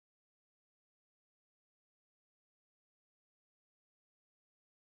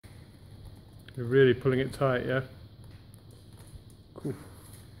You're really pulling it tight, yeah? Cool.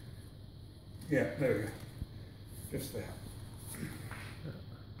 Yeah, there we go. Just there.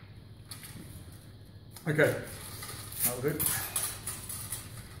 Okay, that'll do.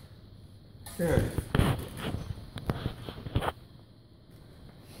 Good.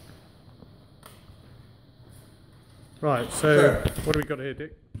 Right, so what do we got here,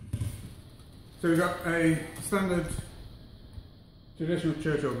 Dick? So we've got a standard traditional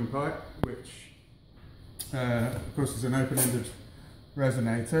church organ pipe, which of course is an open-ended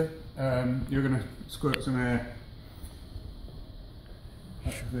resonator. You're going to squirt some air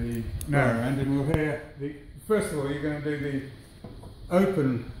at the narrow end, and we'll hear first of all you're going to do the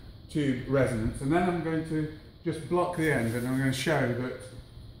open tube resonance, and then I'm going to just block the end, and I'm going to show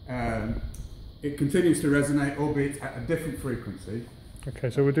that it continues to resonate, albeit at a different frequency.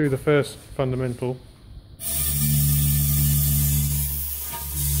 Okay, so we'll do the first fundamental.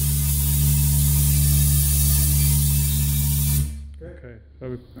 Okay, so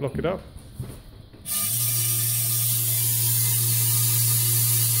we block it up.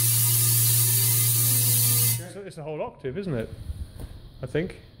 So it's a whole octave, isn't it? I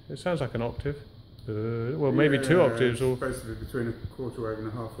think. It sounds like an octave. Well, maybe yeah, two octaves. Or basically between a quarter wave and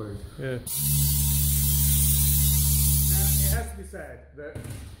a half wave. Yeah. It has to be said that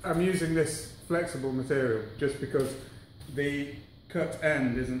I'm using this flexible material just because the cut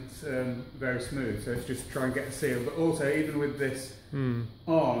end isn't very smooth, so it's just to try and get a seal. But also, even with this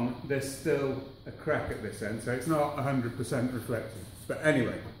on, there's still a crack at this end, so it's not 100% reflective. But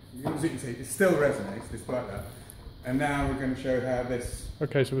anyway, as you can see, it still resonates despite that. And now we're going to show how this...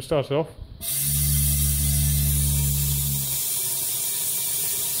 Okay, so we'll start it off.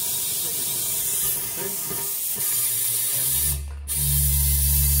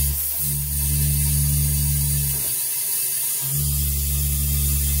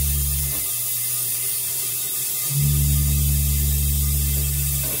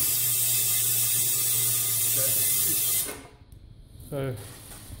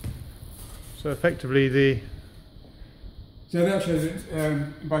 So effectively So that shows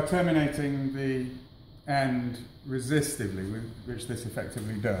it by terminating the end resistively, which this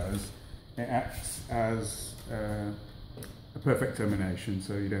effectively does, it acts as a perfect termination,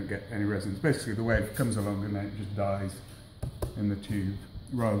 so you don't get any resonance. Basically the wave comes along and then it just dies in the tube,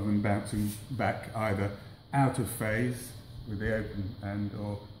 rather than bouncing back either out of phase with the open end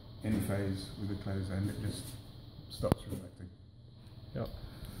or in phase with the closed end. It just stops reflecting. Yeah.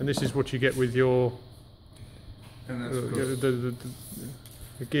 And this is what you get with your And that's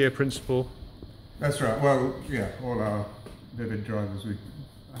the gear principle. That's right. Well, yeah, all our vivid drivers, we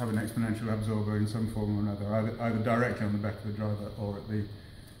have an exponential absorber in some form or another, either directly on the back of the driver or at the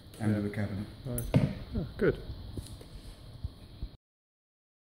end of the cabinet. Right. Oh, good.